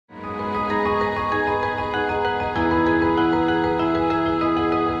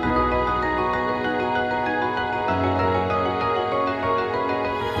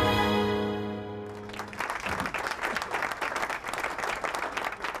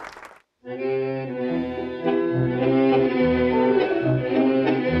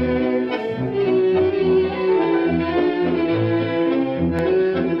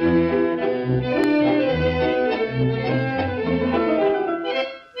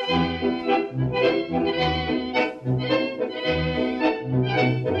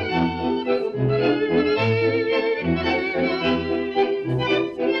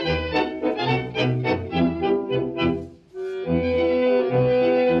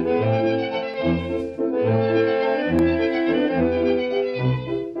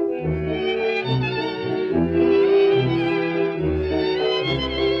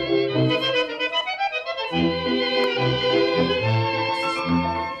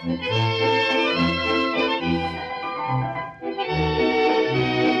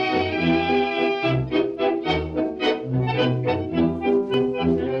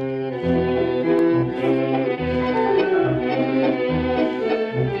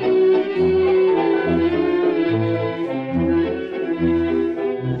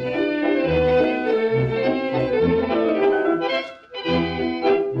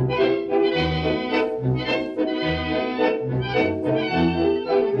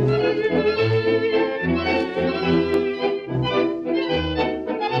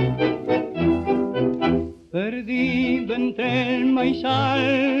Perdido entre el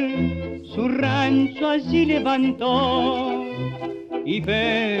maizal, su rancho allí levantó y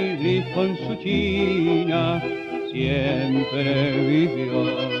feliz con su china siempre vivió.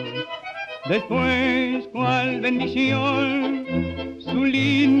 Después, cual bendición, su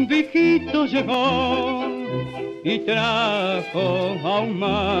lindo hijito llegó y trajo aún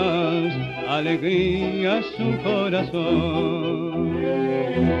más alegría a su corazón.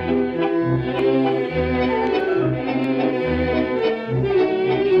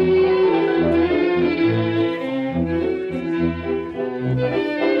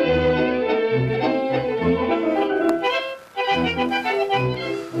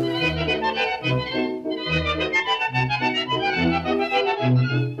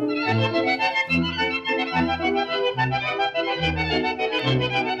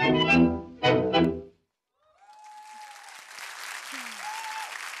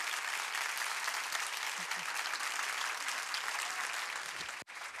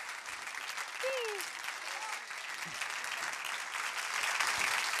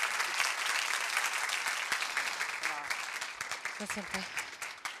 Siempre.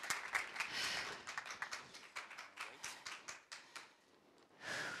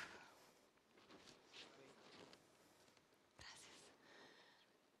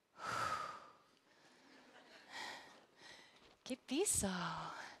 ¡Qué piso!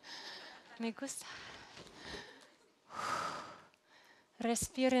 Me gusta.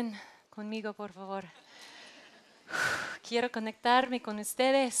 Respiren conmigo, por favor. Quiero conectarme con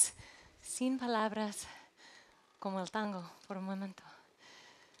ustedes sin palabras, como el tango, por un momento.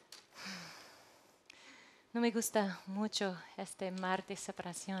 No me gusta mucho este mar de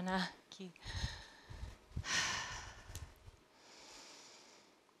separación aquí.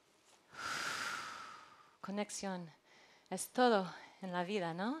 Conexión es todo en la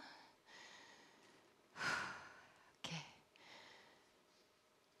vida, ¿no? Okay.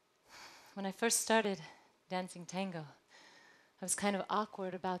 When I first started dancing tango, I was kind of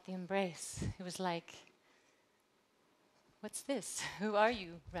awkward about the embrace. It was like, what's this? Who are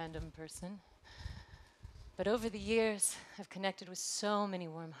you, random person? But over the years, I've connected with so many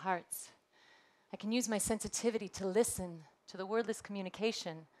warm hearts. I can use my sensitivity to listen to the wordless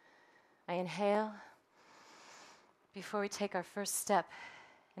communication. I inhale before we take our first step,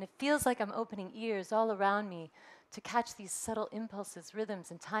 and it feels like I'm opening ears all around me to catch these subtle impulses,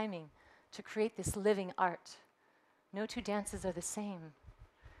 rhythms, and timing to create this living art. No two dances are the same.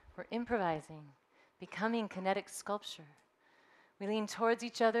 We're improvising, becoming kinetic sculpture. We lean towards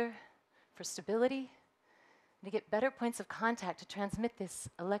each other for stability and to get better points of contact to transmit this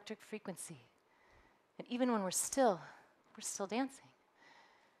electric frequency. And even when we're still dancing.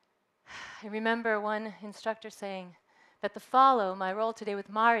 I remember one instructor saying that the follow, my role today with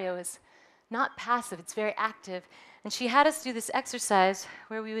Mario, is not passive, it's very active. And she had us do this exercise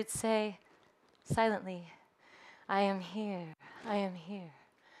where we would say silently, I am here, I am here.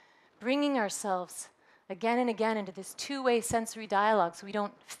 Bringing ourselves again and again into this two-way sensory dialogue so we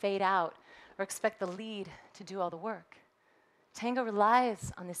don't fade out or expect the lead to do all the work. Tango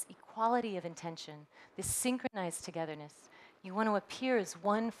relies on this equality of intention, this synchronized togetherness. You want to appear as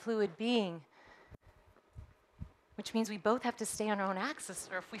one fluid being, which means we both have to stay on our own axis,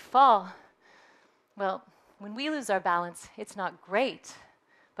 or if we fall, well, when we lose our balance, it's not great,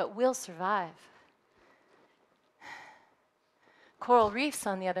 but we'll survive. Coral reefs,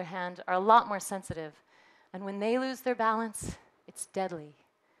 on the other hand, are a lot more sensitive, and when they lose their balance, it's deadly.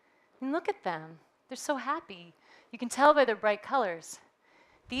 And look at them. They're so happy. You can tell by their bright colors.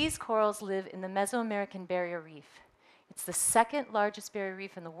 These corals live in the Mesoamerican Barrier Reef. It's the second largest barrier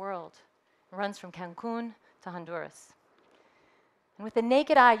reef in the world. It runs from Cancun to Honduras. And with the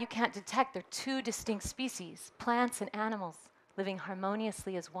naked eye, you can't detect they're two distinct species, plants and animals, living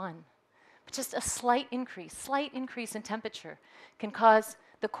harmoniously as one. But just a slight increase in temperature can cause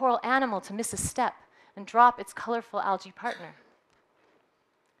the coral animal to miss a step and drop its colorful algae partner.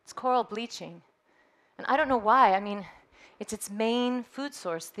 It's coral bleaching. And I don't know why. I mean, it's its main food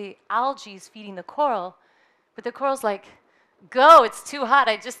source. The algae is feeding the coral, but the coral's like, go, it's too hot,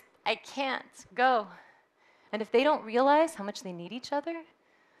 I can't, go. And if they don't realize how much they need each other,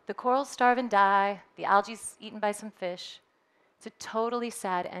 the corals starve and die, the algae's eaten by some fish. It's a totally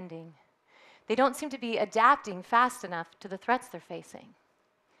sad ending. They don't seem to be adapting fast enough to the threats they're facing.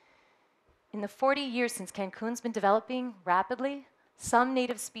 In the 40 years since Cancun's been developing rapidly, some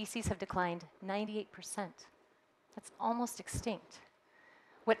native species have declined 98%. That's almost extinct.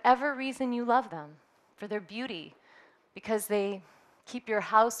 Whatever reason you love them, for their beauty, because they keep your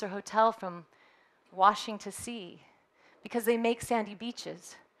house or hotel from washing to sea, because they make sandy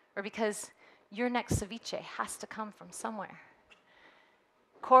beaches, or because your next ceviche has to come from somewhere.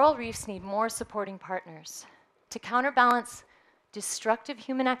 Coral reefs need more supporting partners. To counterbalance destructive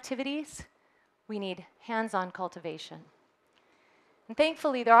human activities, we need hands-on cultivation. And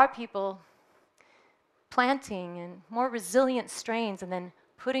thankfully, there are people planting and more resilient strains and then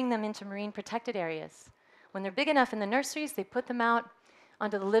putting them into marine protected areas. When they're big enough in the nurseries, they put them out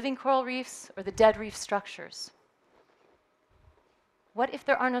onto the living coral reefs or the dead reef structures. What if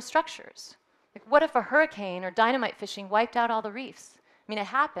there are no structures? Like, what if a hurricane or dynamite fishing wiped out all the reefs? I mean, it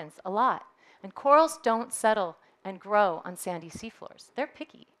happens a lot. And corals don't settle and grow on sandy seafloors. They're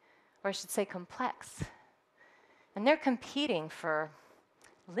picky, or I should say complex. And they're competing for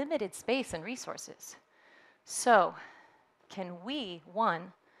limited space and resources. So, can we,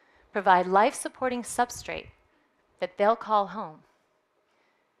 one, provide life-supporting substrate that they'll call home?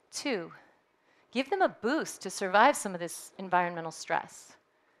 Two, give them a boost to survive some of this environmental stress.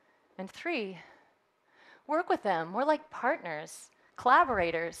 And three, work with them more like partners,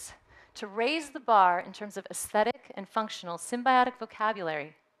 collaborators, to raise the bar in terms of aesthetic and functional symbiotic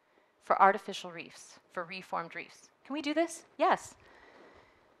vocabulary for artificial reefs, for reformed reefs. Can we do this? Yes.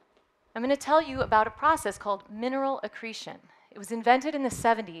 I'm going to tell you about a process called mineral accretion. It was invented in the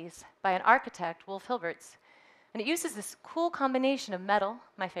 70s by an architect, Wolf Hilberts, and it uses this cool combination of metal,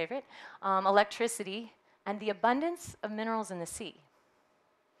 my favorite, electricity, and the abundance of minerals in the sea.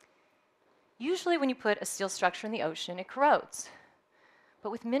 Usually when you put a steel structure in the ocean, it corrodes.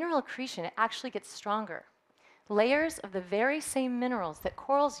 But with mineral accretion, it actually gets stronger. Layers of the very same minerals that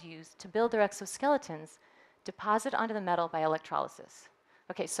corals use to build their exoskeletons deposit onto the metal by electrolysis.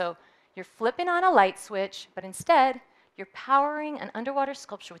 Okay, so you're flipping on a light switch, but instead, you're powering an underwater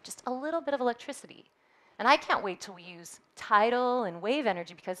sculpture with just a little bit of electricity. And I can't wait till we use tidal and wave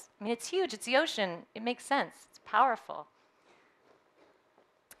energy because, I mean, it's huge, it's the ocean, it makes sense, it's powerful.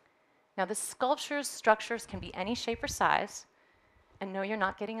 Now, the sculpture's structures can be any shape or size, and no, you're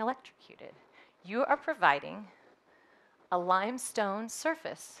not getting electrocuted. You are providing a limestone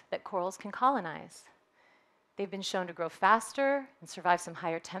surface that corals can colonize. They've been shown to grow faster and survive some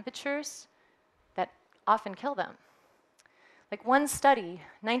higher temperatures that often kill them. Like one study,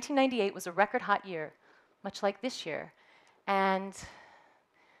 1998 was a record hot year, much like this year. And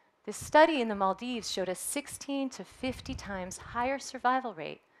this study in the Maldives showed a 16 to 50 times higher survival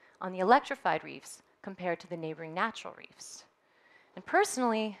rate on the electrified reefs compared to the neighboring natural reefs. And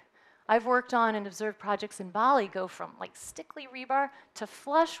personally, I've worked on and observed projects in Bali go from like stickly rebar to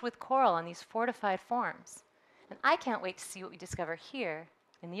flush with coral on these fortified forms. And I can't wait to see what we discover here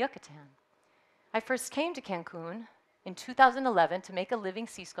in the Yucatan. I first came to Cancun in 2011 to make a living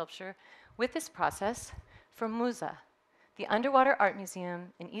sea sculpture with this process for MUSA, the underwater art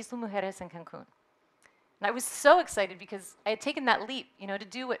museum in Isla Mujeres in Cancun. And I was so excited because I had taken that leap, to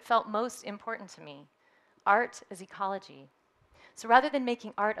do what felt most important to me, art as ecology. So rather than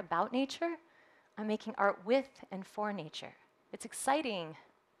making art about nature, I'm making art with and for nature. It's exciting.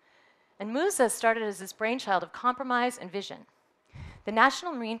 And MUSA started as this brainchild of compromise and vision. The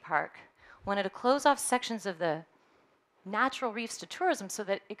National Marine Park wanted to close off sections of the natural reefs to tourism so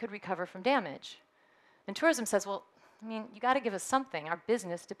that it could recover from damage. And tourism says, well, you got to give us something. Our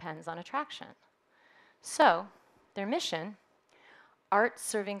business depends on attraction. So their mission, art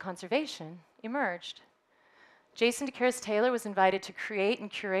serving conservation, emerged. Jason DeCaris-Taylor was invited to create and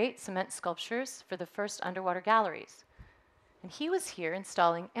curate cement sculptures for the first underwater galleries. And he was here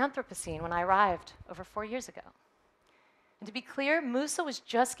installing Anthropocene when I arrived over 4 years ago. And to be clear, Musa was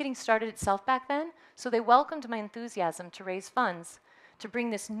just getting started itself back then, so they welcomed my enthusiasm to raise funds to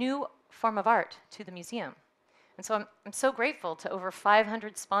bring this new form of art to the museum. And so I'm so grateful to over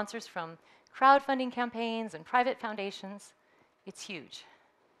 500 sponsors from crowdfunding campaigns and private foundations. It's huge.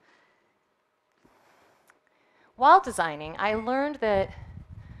 While designing, I learned that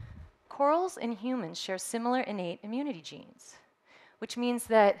corals and humans share similar innate immunity genes, which means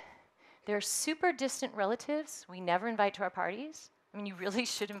that they're super distant relatives we never invite to our parties. I mean, you really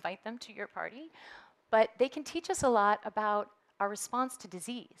should invite them to your party. But they can teach us a lot about our response to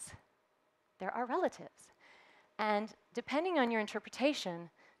disease. They're our relatives. And depending on your interpretation,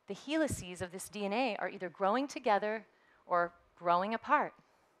 the helices of this DNA are either growing together or growing apart.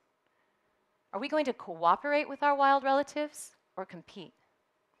 Are we going to cooperate with our wild relatives or compete?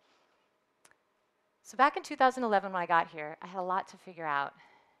 So back in 2011 when I got here, I had a lot to figure out.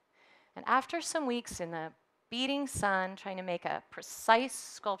 And after some weeks in the beating sun trying to make a precise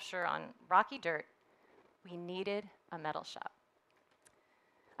sculpture on rocky dirt, we needed a metal shop.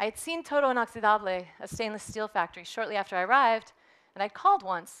 I had seen Todo Inoxidable, a stainless steel factory, shortly after I arrived, and I'd called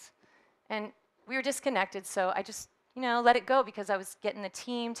once, and we were disconnected, so I just let it go because I was getting the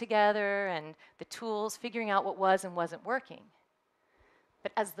team together and the tools, figuring out what was and wasn't working.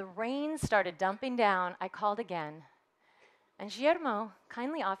 But as the rain started dumping down, I called again, and Guillermo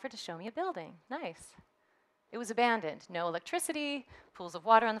kindly offered to show me a building. Nice. It was abandoned. No electricity, pools of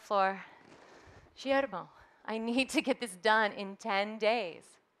water on the floor. Guillermo, I need to get this done in 10 days.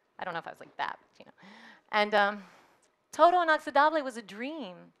 I don't know if I was like that, but And Todo Inoxidable was a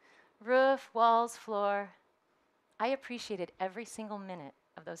dream. Roof, walls, floor. I appreciated every single minute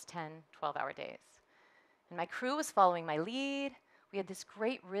of those 10, 12-hour days. And my crew was following my lead. We had this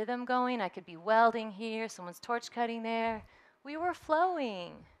great rhythm going. I could be welding here, someone's torch cutting there. We were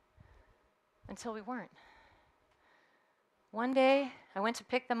flowing until we weren't. One day, I went to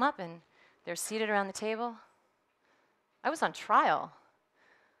pick them up, and they're seated around the table. I was on trial.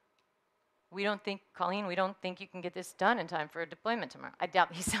 Colleen, we don't think you can get this done in time for a deployment tomorrow. I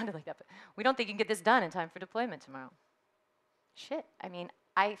doubt he sounded like that, but we don't think you can get this done in time for deployment tomorrow. Shit,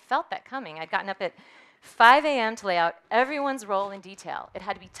 I felt that coming. I'd gotten up at 5 a.m. to lay out everyone's role in detail. It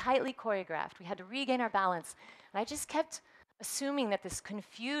had to be tightly choreographed. We had to regain our balance. And I just kept assuming that this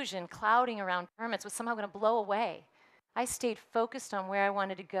confusion clouding around permits was somehow going to blow away. I stayed focused on where I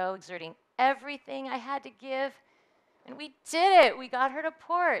wanted to go, exerting everything I had to give. And we did it. We got her to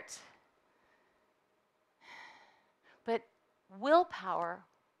port. But willpower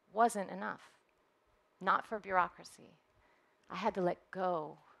wasn't enough. Not for bureaucracy. I had to let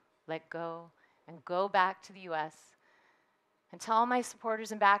go, and go back to the US and tell all my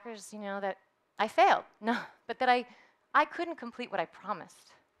supporters and backers, that I failed. No, but that I couldn't complete what I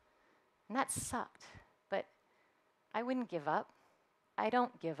promised. And that sucked. But I wouldn't give up. I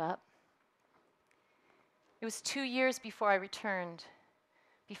don't give up. It was 2 years before I returned,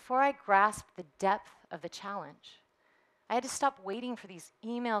 before I grasped the depth of the challenge. I had to stop waiting for these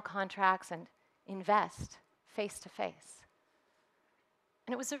email contracts and invest face to face.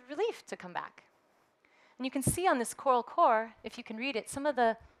 And it was a relief to come back. And you can see on this coral core, if you can read it, some of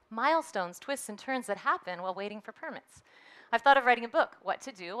the milestones, twists, and turns that happen while waiting for permits. I've thought of writing a book, What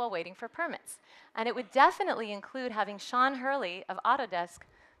to Do While Waiting for Permits. And it would definitely include having Sean Hurley of Autodesk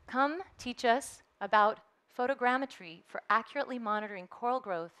come teach us about photogrammetry for accurately monitoring coral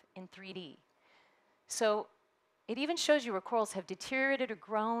growth in 3D. So it even shows you where corals have deteriorated or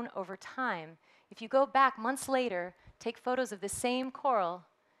grown over time. If you go back months later, take photos of the same coral,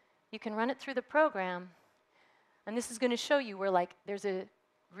 you can run it through the program, and this is going to show you where there's a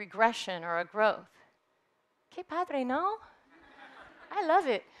regression or a growth. Que padre, no? I love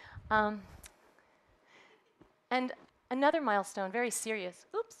it. And another milestone, very serious.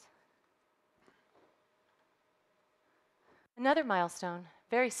 Oops. Another milestone,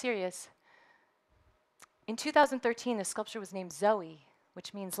 very serious. In 2013, the sculpture was named Zoe,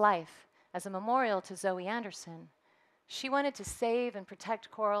 which means life, as a memorial to Zoe Anderson. She wanted to save and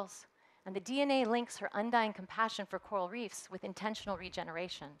protect corals, and the DNA links her undying compassion for coral reefs with intentional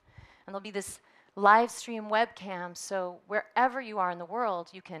regeneration. And there'll be this live stream webcam, so wherever you are in the world,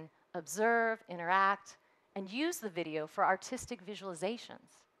 you can observe, interact, and use the video for artistic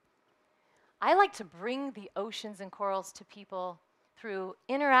visualizations. I like to bring the oceans and corals to people through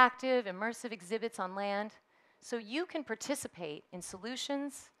interactive, immersive exhibits on land, so you can participate in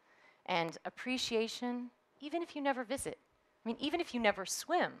solutions and appreciation, even if you never visit. Even if you never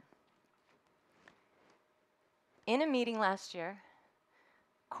swim. In a meeting last year,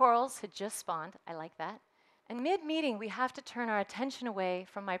 corals had just spawned, I like that, And mid-meeting, we have to turn our attention away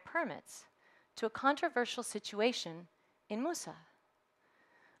from my permits to a controversial situation in Musa.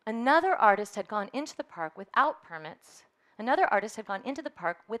 Another artist had gone into the park without permits. Another artist had gone into the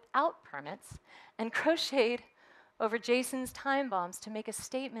park without permits and crocheted over Jason's time bombs to make a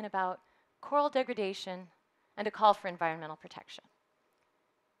statement about coral degradation and a call for environmental protection.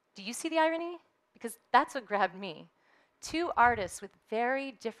 Do you see the irony? Because that's what grabbed me. Two artists with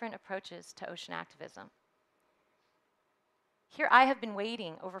very different approaches to ocean activism. Here I have been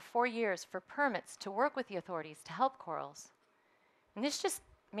waiting over 4 years for permits to work with the authorities to help corals. And this just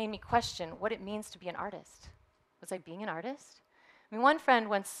made me question what it means to be an artist. Was I being an artist? I mean, one friend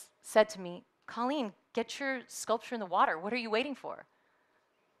once said to me, "Colleen, get your sculpture in the water. What are you waiting for?"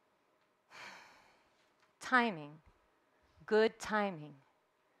 Timing. Good timing.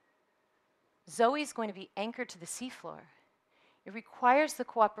 Zoe's going to be anchored to the seafloor. It requires the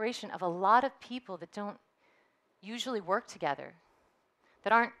cooperation of a lot of people that don't usually work together,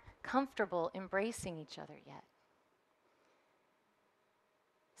 that aren't comfortable embracing each other yet.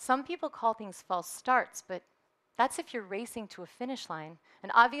 Some people call things false starts, but that's if you're racing to a finish line.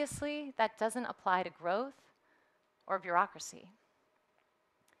 And obviously, that doesn't apply to growth or bureaucracy.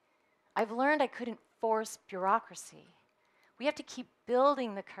 I've learned I couldn't force bureaucracy. We have to keep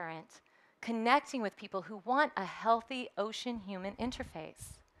building the current, connecting with people who want a healthy ocean-human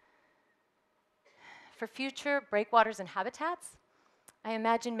interface. For future breakwaters and habitats, I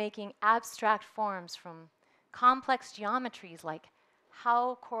imagine making abstract forms from complex geometries like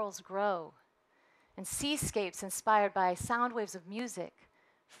how corals grow, and seascapes inspired by sound waves of music,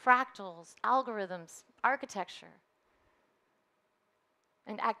 fractals, algorithms, architecture,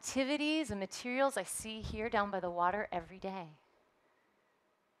 and activities and materials I see here down by the water every day.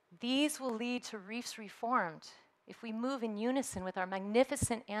 These will lead to reefs reformed if we move in unison with our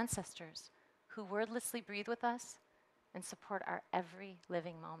magnificent ancestors who wordlessly breathe with us and support our every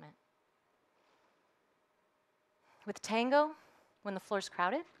living moment. With Tango, when the floor's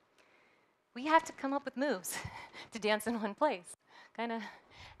crowded, we have to come up with moves to dance in one place, and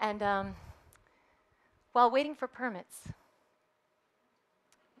while waiting for permits,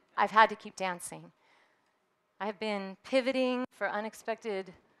 I've had to keep dancing. I've been pivoting for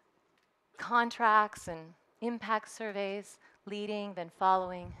unexpected contracts and impact surveys, leading, then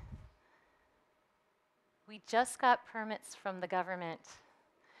following. We just got permits from the government,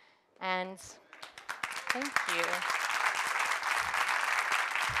 and thank you.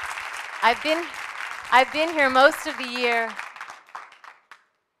 I've been here most of the year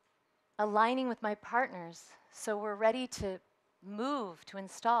aligning with my partners, so we're ready to move, to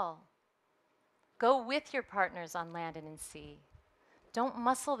install. Go with your partners on land and in sea. Don't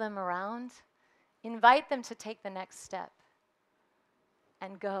muscle them around. Invite them to take the next step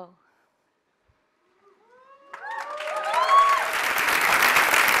and go.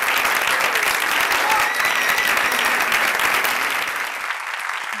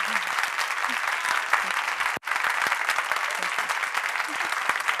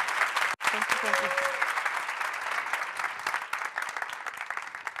 Thank you.